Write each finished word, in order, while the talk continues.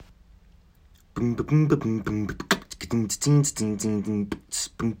Yeah.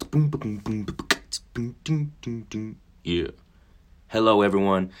 Hello,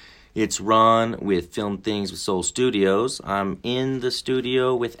 everyone. It's Ron with Film Things with Soul Studios. I'm in the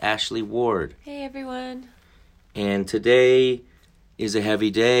studio with Ashley Ward. Hey, everyone. And today is a heavy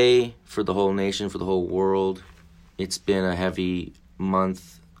day for the whole nation, for the whole world. It's been a heavy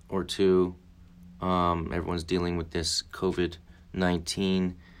month or two. Everyone's dealing with this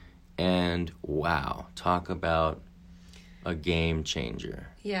COVID-19. And wow, talk about a game changer.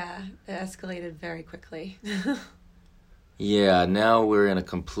 Yeah, it escalated very quickly. Yeah, now we're in a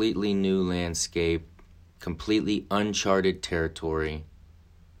completely new landscape, completely uncharted territory.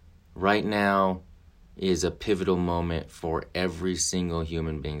 Right now is a pivotal moment for every single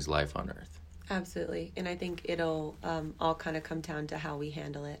human being's life on Earth. Absolutely. And I think it'll all kind of come down to how we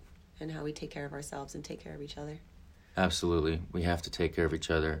handle it and how we take care of ourselves and take care of each other. Absolutely. We have to take care of each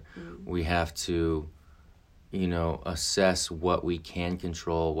other. We have to, assess what we can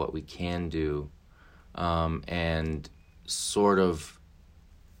control, what we can do, and sort of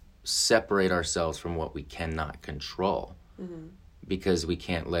separate ourselves from what we cannot control, because we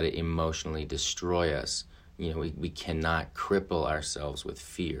can't let it emotionally destroy us. We cannot cripple ourselves with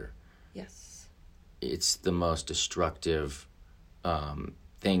fear. Yes. It's the most destructive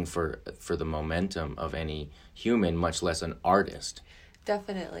thing for the momentum of any human, much less an artist.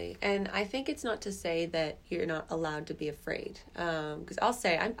 Definitely. And I think it's not to say that you're not allowed to be afraid. Because I'll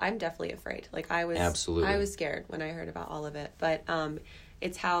say I'm definitely afraid. Absolutely. I was scared when I heard about all of it. But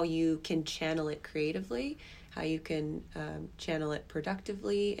it's how you can channel it creatively, how you can channel it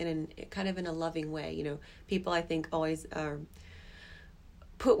productively and in a loving way. People I think always are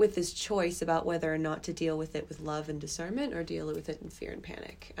put with this choice about whether or not to deal with it with love and discernment or deal with it in fear and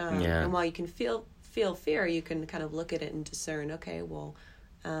panic. And while you can feel fear, you can kind of look at it and discern, okay, well,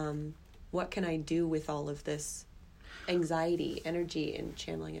 what can I do with all of this anxiety, energy, and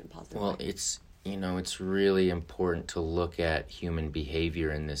channeling it in positive Well, way? it's really important to look at human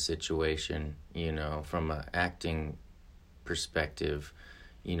behavior in this situation, from an acting perspective.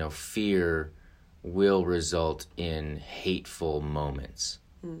 Fear will result in hateful moments,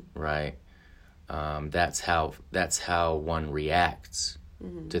 right? That's how one reacts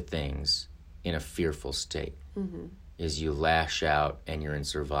to things in a fearful state, is you lash out and you're in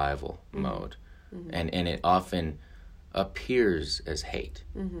survival mode. And it often appears as hate.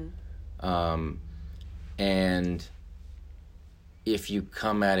 And if you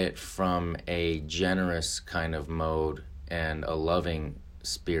come at it from a generous kind of mode and a loving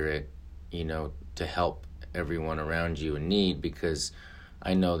spirit, to help everyone around you in need, because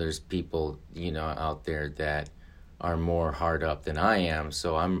I know there's people, out there that are more hard up than I am,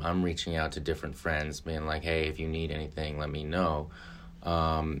 so I'm reaching out to different friends, being like, hey, if you need anything, let me know.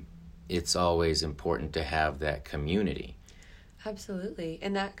 It's always important to have that community. Absolutely.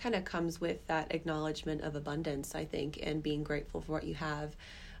 And that kind of comes with that acknowledgement of abundance, I think, and being grateful for what you have,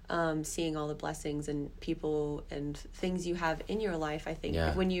 seeing all the blessings and people and things you have in your life. I think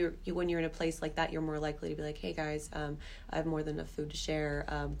when you're in a place like that, you're more likely to be like, hey guys, I have more than enough food to share.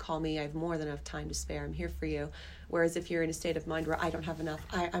 Call me. I have more than enough time to spare. I'm here for you. Whereas if you're in a state of mind where I don't have enough,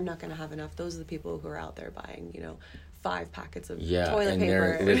 I'm not going to have enough. Those are the people who are out there buying, 5 packets of toilet and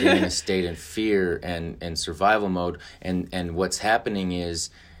paper. They're living in a state of fear and survival mode. And what's happening is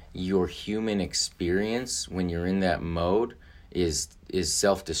your human experience when you're in that mode is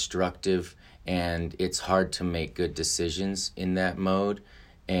self-destructive, and it's hard to make good decisions in that mode.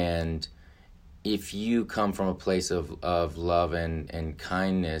 And if you come from a place of love and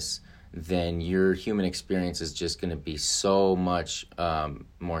kindness, then your human experience is just going to be so much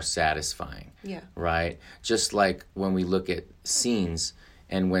more satisfying. Yeah. Right? Just like when we look at scenes,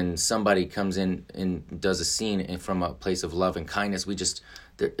 and when somebody comes in and does a scene from a place of love and kindness, we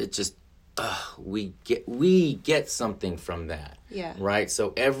get something from that. Yeah. Right?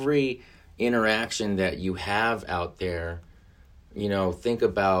 So every interaction that you have out there, think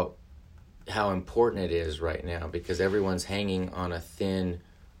about how important it is right now, because everyone's hanging on a thin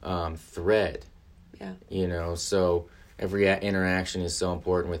thread. Yeah. So every interaction is so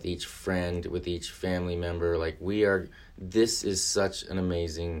important with each friend, with each family member. This is such an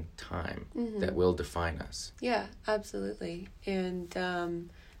amazing time that will define us. Yeah, absolutely. And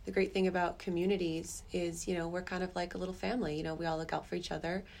the great thing about communities is, we're kind of like a little family. We all look out for each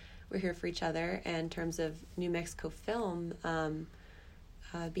other. We're here for each other. And in terms of New Mexico film,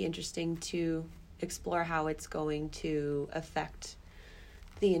 it'd be interesting to explore how it's going to affect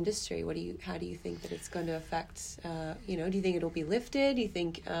the industry? How do you think that it's going to affect, do you think it'll be lifted? Do you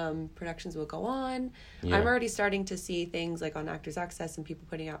think productions will go on? Yeah. I'm already starting to see things like on Actors Access and people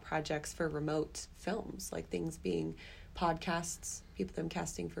putting out projects for remote films, like things being podcasts, them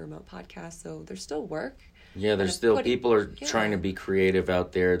casting for remote podcasts. So there's still work. Yeah, there's still people are trying to be creative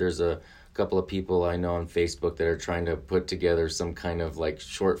out there. There's a couple of people I know on Facebook that are trying to put together some kind of like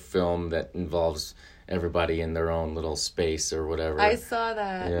short film that involves everybody in their own little space or whatever. I saw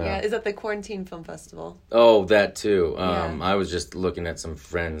that. Yeah. Is that the Quarantine Film Festival? Oh, that too. I was just looking at some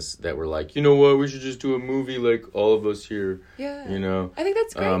friends that were like, you know what, we should just do a movie like all of us here. Yeah. You know? I think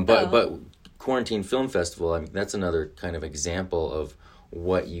that's great, but Quarantine Film Festival, I mean, that's another kind of example of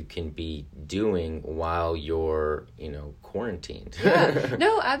what you can be doing while you're, quarantined. Yeah,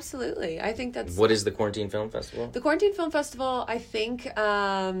 no, absolutely. I think that's... What is the Quarantine Film Festival? The Quarantine Film Festival, I think...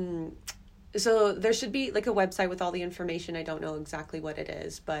 So there should be like a website with all the information. I don't know exactly what it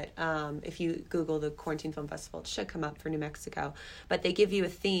is, but if you Google the Quarantine Film Festival, it should come up for New Mexico. But they give you a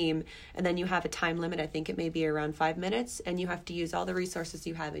theme, and then you have a time limit. I think it may be around 5 minutes, and you have to use all the resources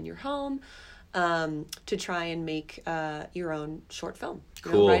you have in your home to try and make your own short film.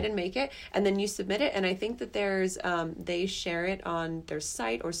 Cool. Write and make it, and then you submit it. And I think that there's they share it on their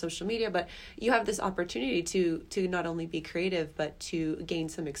site or social media, but you have this opportunity to not only be creative but to gain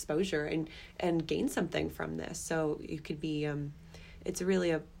some exposure and gain something from this. So you could be it's really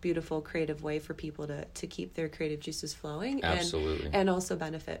a beautiful creative way for people to keep their creative juices flowing. Absolutely. And also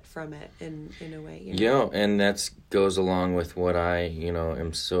benefit from it in a way. Yeah, and that goes along with what I,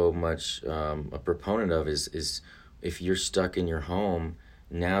 am so much a proponent of is if you're stuck in your home,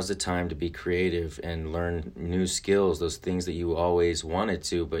 now's the time to be creative and learn new skills, those things that you always wanted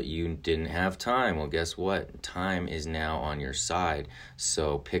to, but you didn't have time. Well, guess what? Time is now on your side.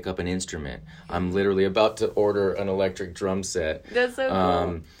 So pick up an instrument. I'm literally about to order an electric drum set. That's so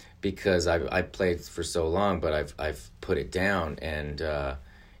cool. Because I played for so long, but I've put it down and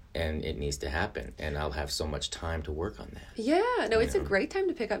it needs to happen, and I'll have so much time to work on that. Yeah, no, it's a great time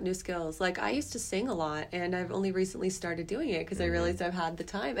to pick up new skills. Like, I used to sing a lot, and I've only recently started doing it because I realized I've had the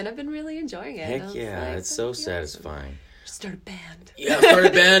time, and I've been really enjoying it. Heck yeah, it's so satisfying. Start a band. Yeah, start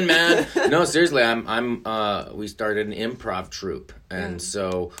a band, man. No, seriously, we started an improv troupe, and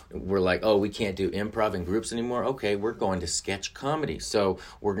so we're like, oh, we can't do improv in groups anymore. Okay, we're going to sketch comedy. So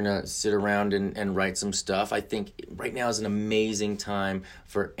we're gonna sit around and write some stuff. I think right now is an amazing time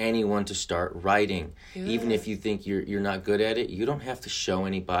for anyone to start writing. Yeah. Even if you think you're not good at it, you don't have to show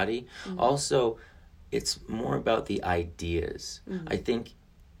anybody. Mm-hmm. Also, it's more about the ideas. Mm-hmm. I think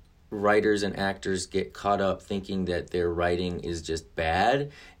writers and actors get caught up thinking that their writing is just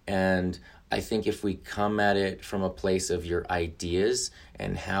bad, and I think if we come at it from a place of your ideas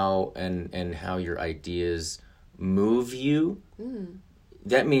and how your ideas move you,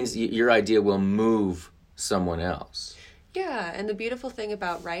 that means your idea will move someone else. Yeah, and the beautiful thing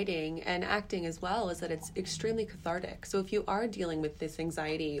about writing and acting as well is that it's extremely cathartic. So if you are dealing with this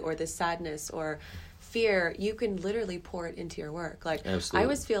anxiety or this sadness or fear, you can literally pour it into your work. Like, absolutely. I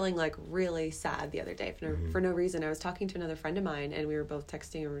was feeling like really sad the other day for no reason. I was talking to another friend of mine, and we were both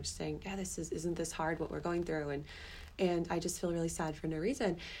texting, and we were just saying, yeah, isn't this hard what we're going through? And I just feel really sad for no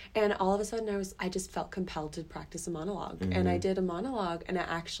reason. And all of a sudden I just felt compelled to practice a monologue. Mm-hmm. And I did a monologue, and I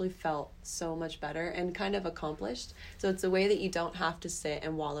actually felt so much better and kind of accomplished. So it's a way that you don't have to sit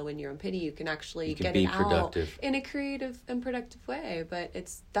and wallow in your own pity. You can actually get it out in a creative and productive way. But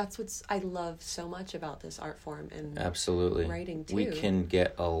that's what I love so much about this art form and absolutely writing too. We can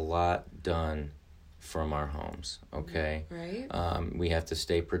get a lot done from our homes, okay? Right. We have to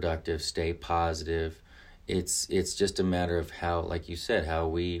stay productive, stay positive. It's just a matter of how, like you said, how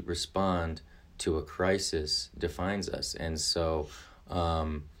we respond to a crisis defines us. And so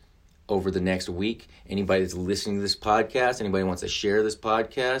over the next week, anybody that's listening to this podcast, anybody wants to share this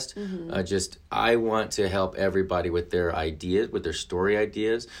podcast, I want to help everybody with their ideas, with their story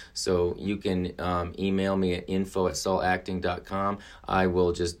ideas. So you can email me at info@saltacting.com.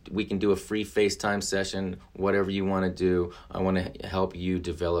 We can do a free FaceTime session, whatever you want to do. I want to help you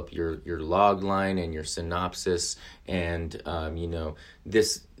develop your log line and your synopsis. And,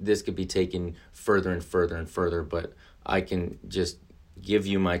 this could be taken further and further and further, but I can just give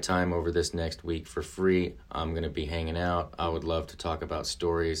you my time over this next week for free. I'm going to be hanging out. I would love to talk about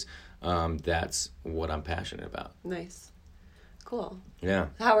stories. That's what I'm passionate about. Nice. Cool. Yeah.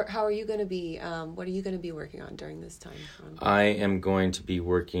 How are you going to be, what are you going to be working on during this time? I am going to be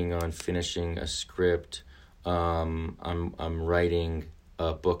working on finishing a script. I'm writing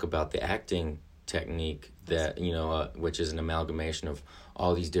a book about the acting technique that, which is an amalgamation of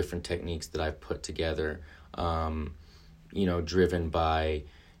all these different techniques that I've put together, driven by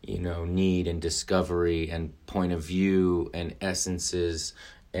need and discovery and point of view and essences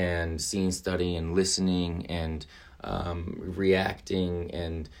and scene study and listening and reacting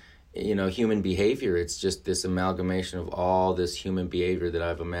and human behavior. It's just this amalgamation of all this human behavior that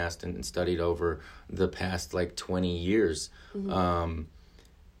I've amassed and studied over the past 20 years. Mm-hmm.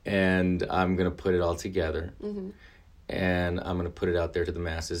 And I'm going to put it all together. Mm-hmm. And I'm going to put it out there to the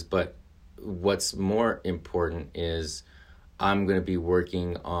masses. But what's more important is I'm going to be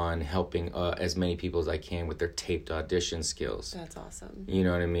working on helping as many people as I can with their taped audition skills. That's awesome. You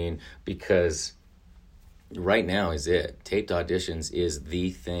know what I mean? Because right now is it. Taped auditions is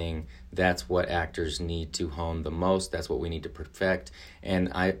the thing. That's what actors need to hone the most. That's what we need to perfect.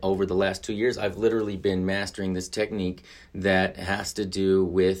 And over the last 2 years, I've literally been mastering this technique that has to do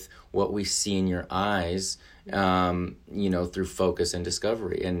with what we see in your eyes, through focus and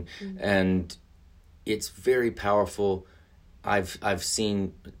discovery. And it's very powerful. I've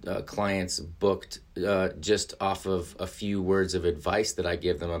seen clients booked just off of a few words of advice that I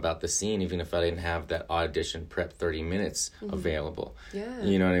give them about the scene, even if I didn't have that audition prep 30 minutes available. Yeah.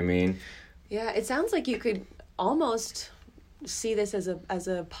 You know what I mean? Yeah, it sounds like you could almost see this as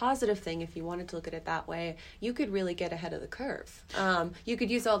a positive thing if you wanted to look at it that way. You could really get ahead of the curve. You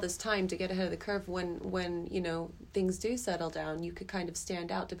could use all this time to get ahead of the curve when things do settle down. You could kind of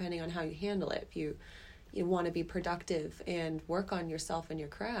stand out depending on how you handle it. If you want to be productive and work on yourself and your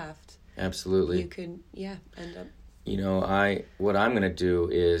craft. Absolutely. You could, end up. What I'm going to do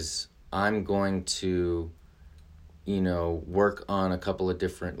is I'm going to, work on a couple of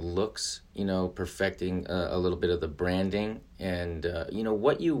different looks, perfecting a little bit of the branding. And,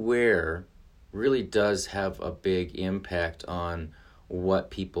 what you wear really does have a big impact on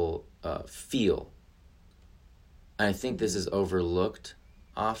what people feel. I think this is overlooked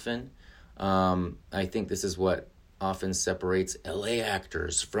often. I think this is what often separates LA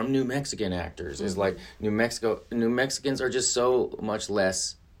actors from New Mexican actors. Mm-hmm. Is like New Mexicans are just so much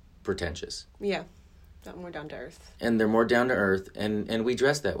less pretentious. Yeah, more down to earth. And they're more down to earth, and we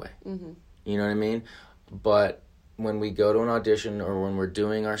dress that way. Mm-hmm. You know what I mean? But when we go to an audition, or when we're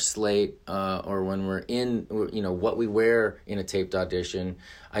doing our slate, or when we're in, what we wear in a taped audition,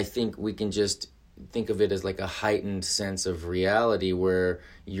 I think we can just think of it as like a heightened sense of reality where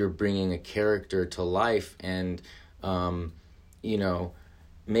you're bringing a character to life and,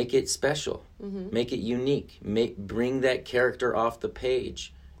 make it special, make it unique, bring that character off the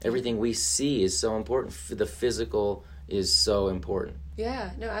page. Everything we see is so important. The physical is so important.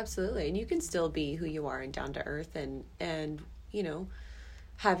 Yeah, no, absolutely. And you can still be who you are and down to earth and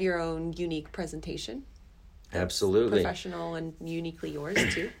have your own unique presentation. That's absolutely. Professional and uniquely yours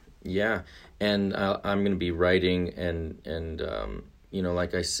too. Yeah, and I'm going to be writing, and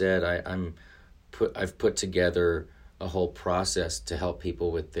like I said, I've put together a whole process to help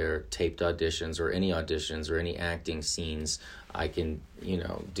people with their taped auditions or any acting scenes. I can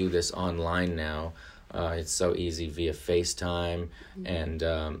do this online now. It's so easy via FaceTime, and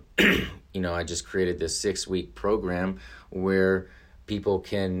I just created this 6-week program where people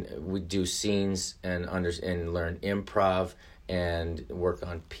can do scenes and learn improv and work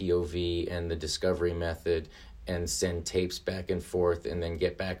on POV and the discovery method and send tapes back and forth and then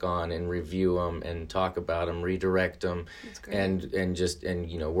get back on and review them and talk about them, redirect them, and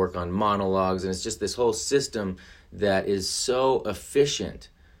work on monologues. And it's just this whole system that is so efficient.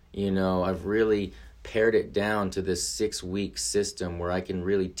 I've really pared it down to this 6-week system where I can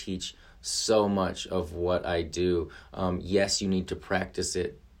really teach so much of what I do. Yes, you need to practice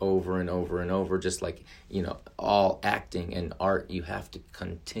it over and over and over, just like all acting and art, you have to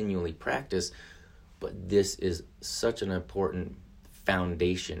continually practice, but this is such an important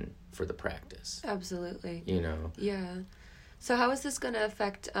foundation for the practice. Absolutely. Yeah. So how is this going to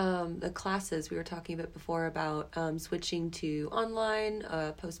affect the classes? We were talking a bit before about switching to online,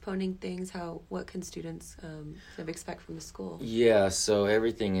 postponing things. What can students expect from the school? Yeah, so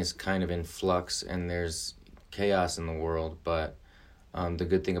everything is kind of in flux and there's chaos in the world, but the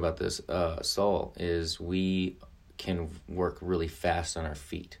good thing about this Soul is we can work really fast on our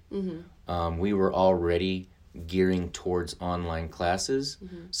feet. Mm-hmm. We were already gearing towards online classes,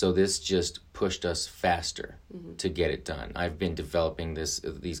 so this just pushed us faster to get it done. I've been developing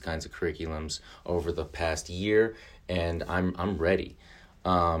these kinds of curriculums over the past year, and I'm ready.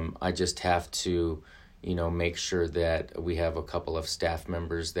 I just have to make sure that we have a couple of staff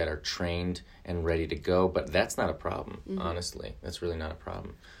members that are trained and ready to go. But that's not a problem, honestly. That's really not a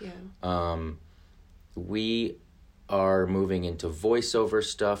problem. Yeah. We are moving into voiceover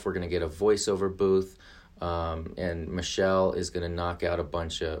stuff. We're going to get a voiceover booth. And Michelle is going to knock out a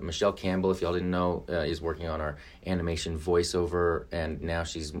bunch of... Michelle Campbell, if y'all didn't know, is working on our animation voiceover, and now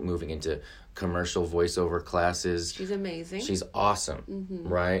she's moving into commercial voiceover classes. She's amazing. She's awesome,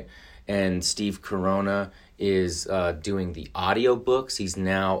 right? And Steve Corona is doing the audiobooks. He's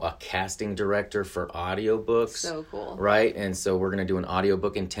now a casting director for audiobooks. So cool. Right? And so we're going to do an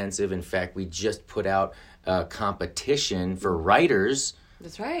audiobook intensive. In fact, we just put out a competition for writers...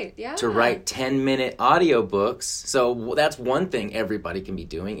 That's right, yeah. To write 10-minute audiobooks. So that's one thing everybody can be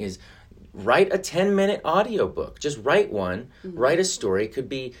doing is write a 10-minute audiobook. Just write one. Write a story. It could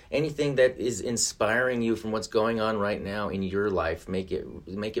be anything that is inspiring you from what's going on right now in your life. Make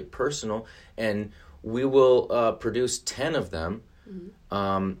it personal. And we will produce 10 of them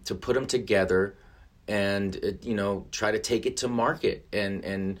to put them together and, try to take it to market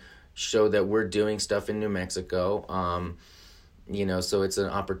and show that we're doing stuff in New Mexico. So it's an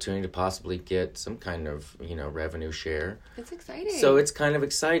opportunity to possibly get some kind of, revenue share. It's exciting. So it's kind of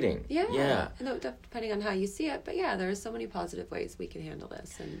exciting. Yeah. And depending on how you see it. But yeah, there are so many positive ways we can handle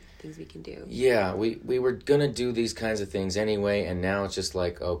this and things we can do. Yeah, we were going to do these kinds of things anyway. And now it's just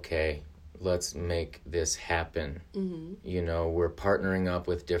like, okay, let's make this happen. We're partnering up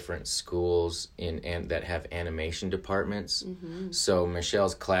with different schools that have animation departments. So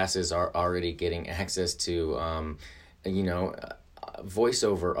Michelle's classes are already getting access to...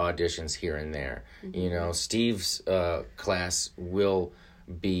 voiceover auditions here and there. Steve's class will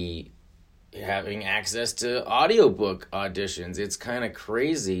be having access to audiobook auditions. It's kind of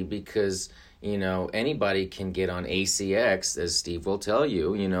crazy because, anybody can get on ACX, as Steve will tell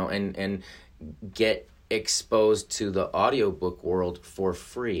you, and get exposed to the audiobook world for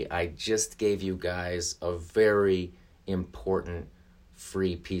free. I just gave you guys a very important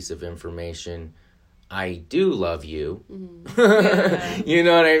free piece of information. I do love you. Yeah. You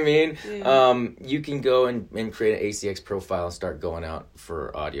know what I mean? Yeah. You can go and create an ACX profile and start going out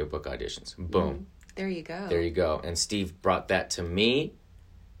for audiobook auditions. Boom. There you go. There you go. And Steve brought that to me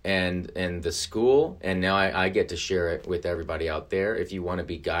and the school, and now I get to share it with everybody out there. If you want to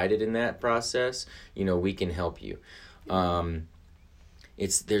be guided in that process, we can help you.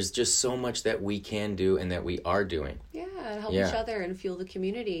 There's just so much that we can do and that we are doing. Yeah, help each other and fuel the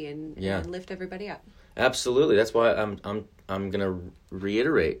community and lift everybody up. Absolutely. That's why I'm gonna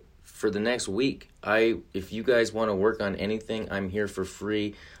reiterate for the next week. If you guys want to work on anything, I'm here for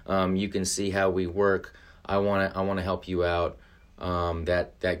free. You can see how we work. I wanna help you out.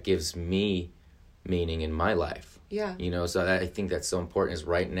 That gives me meaning in my life. Yeah. So I think that's so important. Is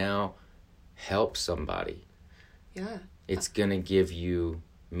right now, help somebody. Yeah. It's gonna give you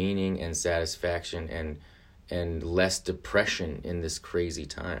meaning and satisfaction and less depression in this crazy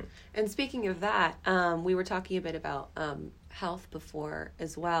time. And speaking of that, we were talking a bit about health before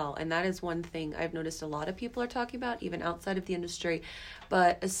as well. And that is one thing I've noticed a lot of people are talking about, even outside of the industry,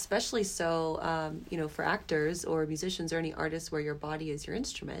 but especially so, for actors or musicians or any artists where your body is your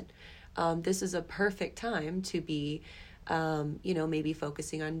instrument. This is a perfect time to be, maybe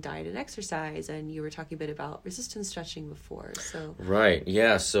focusing on diet and exercise. And you were talking a bit about resistance stretching before. So right.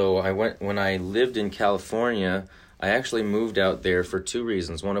 Yeah. So when I lived in California, I actually moved out there for two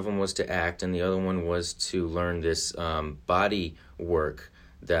reasons. One of them was to act, and the other one was to learn this body work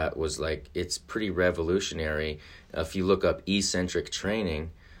that was it's pretty revolutionary. If you look up eccentric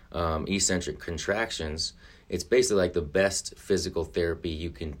training, eccentric contractions, it's basically like the best physical therapy you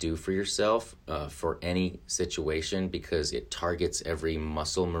can do for yourself for any situation because it targets every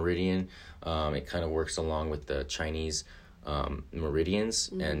muscle meridian. It kind of works along with the Chinese meridians.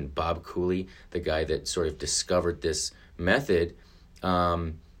 And Bob Cooley, the guy that sort of discovered this method,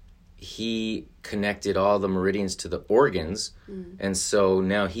 he connected all the meridians to the organs. And so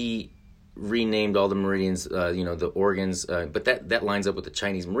now he renamed all the meridians, the organs, but that lines up with the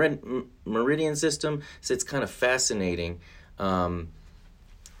Chinese meridian system. So it's kind of fascinating.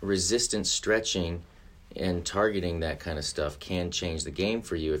 Resistance stretching and targeting that kind of stuff can change the game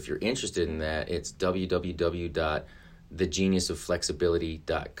for you. If you're interested in that, it's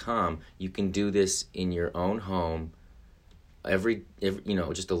www.thegeniusofflexibility.com. You can do this in your own home every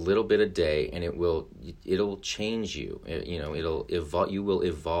just a little bit a day, and it'll change you. It'll evolve. You will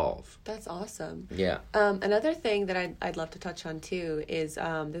evolve. That's awesome. Yeah. Another thing that I'd love to touch on too is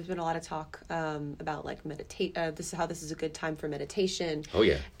there's been a lot of talk about meditate. This is a good time for meditation. Oh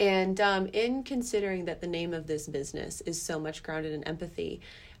yeah. And in considering that the name of this business is so much grounded in empathy,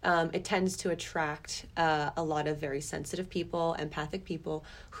 it tends to attract a lot of very sensitive people, empathic people,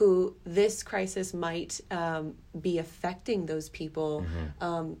 who this crisis might be affecting those people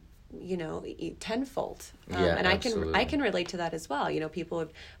tenfold. Yeah, and absolutely. I can relate to that as well. People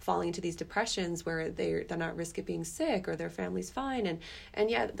falling into these depressions where they're not at risk of being sick or their family's fine, and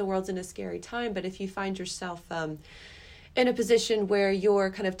yeah, the world's in a scary time. But if you find yourself in a position where you're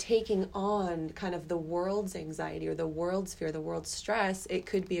kind of taking on kind of the world's anxiety or the world's fear, the world's stress, it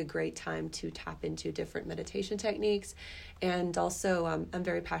could be a great time to tap into different meditation techniques. And also, I'm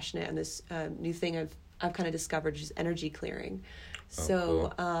very passionate on this new thing I've kind of discovered, which is energy clearing.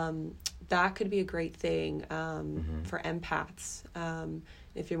 So cool. That could be a great thing for empaths.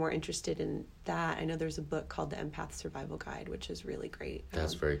 If you're more interested in that, I know there's a book called The Empath Survival Guide, which is really great.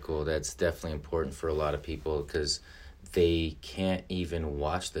 That's very cool. That's definitely important for a lot of people because they can't even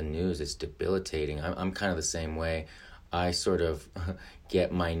watch the news. It's debilitating. I'm kind of the same way. I sort of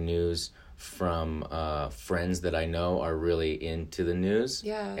get my news from friends that I know are really into the news.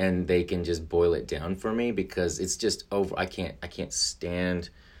 Yeah. And they can just boil it down for me because it's just over. I can't stand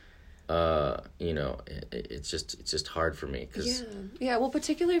it's just hard for me because well,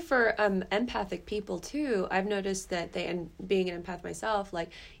 particularly for empathic people too, I've noticed that and being an empath myself,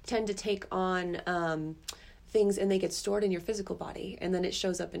 like, tend to take on things and they get stored in your physical body and then it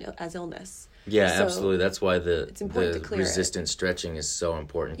shows up as illness. Yeah, so absolutely. That's why the resistant it. Stretching is so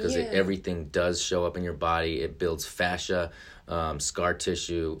important because everything does show up in your body. It builds fascia, scar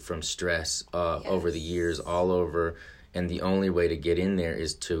tissue from stress over the years all over. And the only way to get in there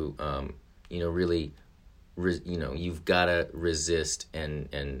is to, really, you've got to resist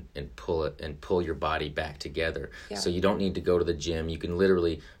and pull it and pull your body back together. Yeah. So you don't need to go to the gym. You can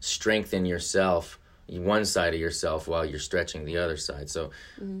literally strengthen yourself, one side of yourself, while you're stretching the other side. So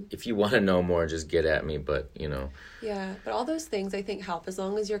if you want to know more, just get at me. But, Yeah, but all those things I think help as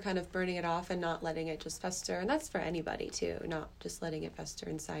long as you're kind of burning it off and not letting it just fester. And that's for anybody too, not just letting it fester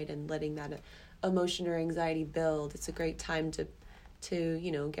inside and letting that emotion or anxiety build. It's a great time to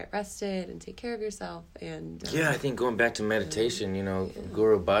get rested and take care of yourself. And I think going back to meditation,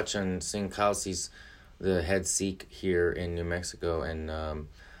 Guru Bachan Singh Khalsi's the head Sikh here in New Mexico, and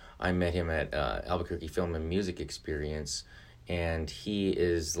I met him at Albuquerque Film and Music Experience, and he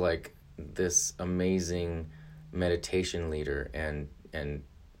is like this amazing meditation leader, and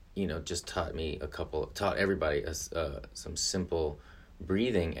just taught everybody some simple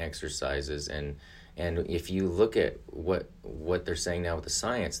breathing exercises, and if you look at what they're saying now with the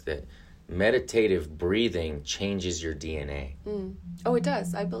science, that meditative breathing changes your DNA. Oh, it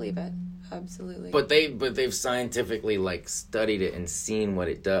does. I believe it. Absolutely. But they've scientifically studied it and seen what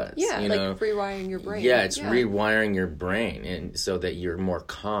it does. Yeah, rewiring your brain. Yeah, it's rewiring your brain, and so that you're more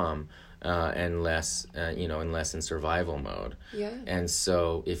calm and less in survival mode. Yeah. And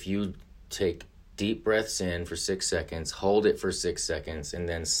so if you take deep breaths in for 6 seconds, hold it for 6 seconds, and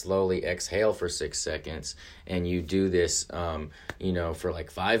then slowly exhale for 6 seconds, and you do this, for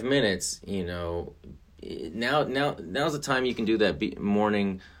 5 minutes, now's the time you can do that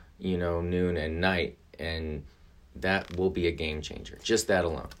morning, noon and night, and that will be a game changer. Just that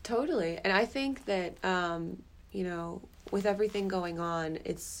alone. Totally. And I think that, with everything going on,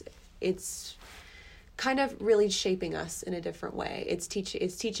 it's kind of really shaping us in a different way. It's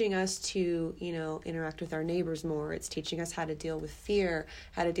teaching us to, interact with our neighbors more. It's teaching us how to deal with fear,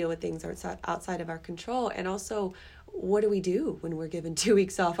 how to deal with things outside of our control. And also, what do we do when we're given 2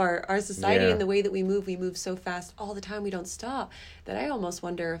 weeks off? Our society and the way that we move so fast all the time. We don't stop. That I almost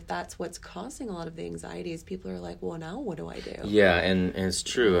wonder if that's what's causing a lot of the anxiety, is people are like, well, now what do I do? Yeah, and it's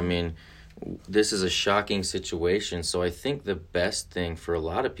true. I mean, this is a shocking situation. So I think the best thing for a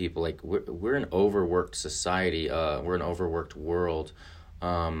lot of people, we're an overworked society. We're an overworked world.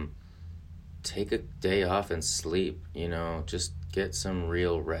 Take a day off and sleep, just get some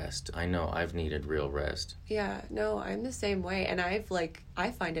real rest. I know I've needed real rest. Yeah, no, I'm the same way. And I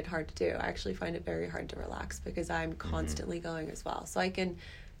find it hard to do. I actually find it very hard to relax because I'm constantly going as well. So I can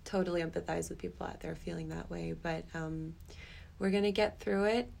totally empathize with people out there feeling that way. But we're going to get through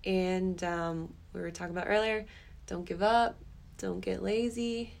it. And we were talking about earlier, don't give up, don't get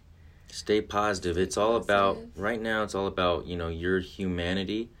lazy. Stay positive. It's all about, right now, it's all about, your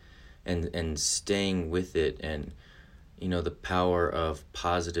humanity and staying with it, and the power of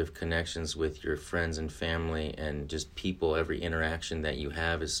positive connections with your friends and family and just people. Every interaction that you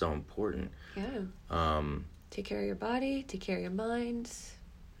have is so important. Yeah. Take care of your body, take care of your mind,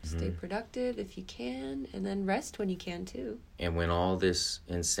 stay productive if you can, and then rest when you can too. And when all this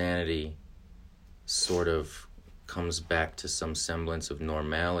insanity sort of comes back to some semblance of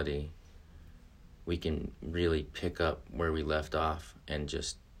normality, we can really pick up where we left off and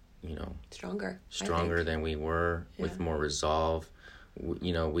just stronger than we were, with more resolve.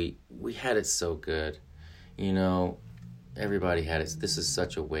 We had it so good. everybody had it. This is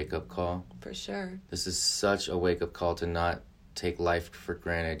such a wake-up call. For sure. This is such a wake-up call to not take life for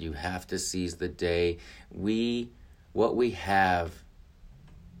granted. You have to seize the day. What we have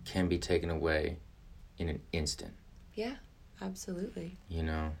can be taken away in an instant. Yeah, absolutely. You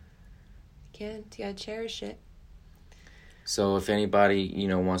know? You gotta cherish it. So if anybody,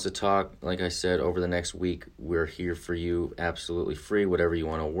 wants to talk, like I said, over the next week, we're here for you, absolutely free, whatever you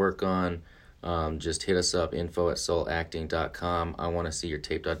want to work on. Just hit us up, info@soulacting.com. I want to see your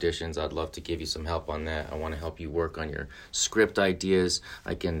taped auditions. I'd love to give you some help on that. I want to help you work on your script ideas.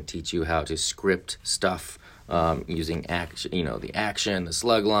 I can teach you how to script stuff using action, the action, the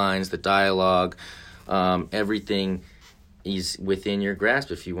slug lines, the dialogue. Everything is within your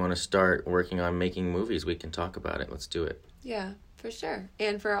grasp. If you want to start working on making movies, we can talk about it. Let's do it. Yeah, for sure.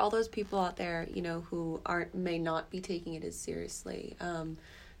 And for all those people out there, who may not be taking it as seriously,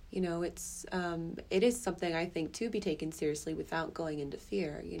 it is something I think to be taken seriously without going into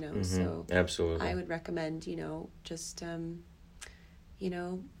fear, Mm-hmm. So absolutely. I would recommend, just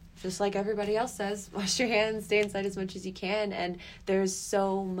like everybody else says, wash your hands, stay inside as much as you can. And there's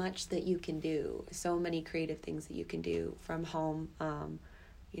so much that you can do, so many creative things that you can do from home, or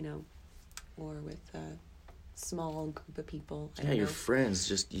with a small group of people. Your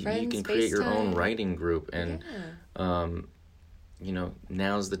friends, you Friends, can create your own FaceTime. writing group. And,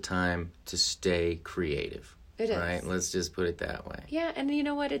 now's the time to stay creative. It is. Right? Let's just put it that way. Yeah, and you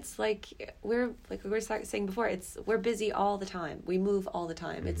know what? It's like we were saying before. We're busy all the time. We move all the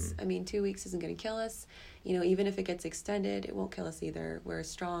time. Mm-hmm. 2 weeks isn't going to kill us. Even if it gets extended, it won't kill us either. We're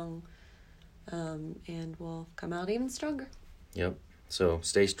strong, and we'll come out even stronger. Yep. So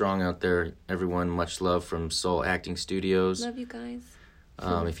stay strong out there, everyone. Much love from Soul Acting Studios. Love you guys.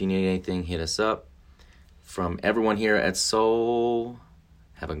 If you need anything, hit us up. From everyone here at Soul,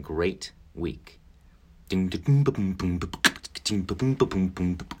 have a great week. Yeah.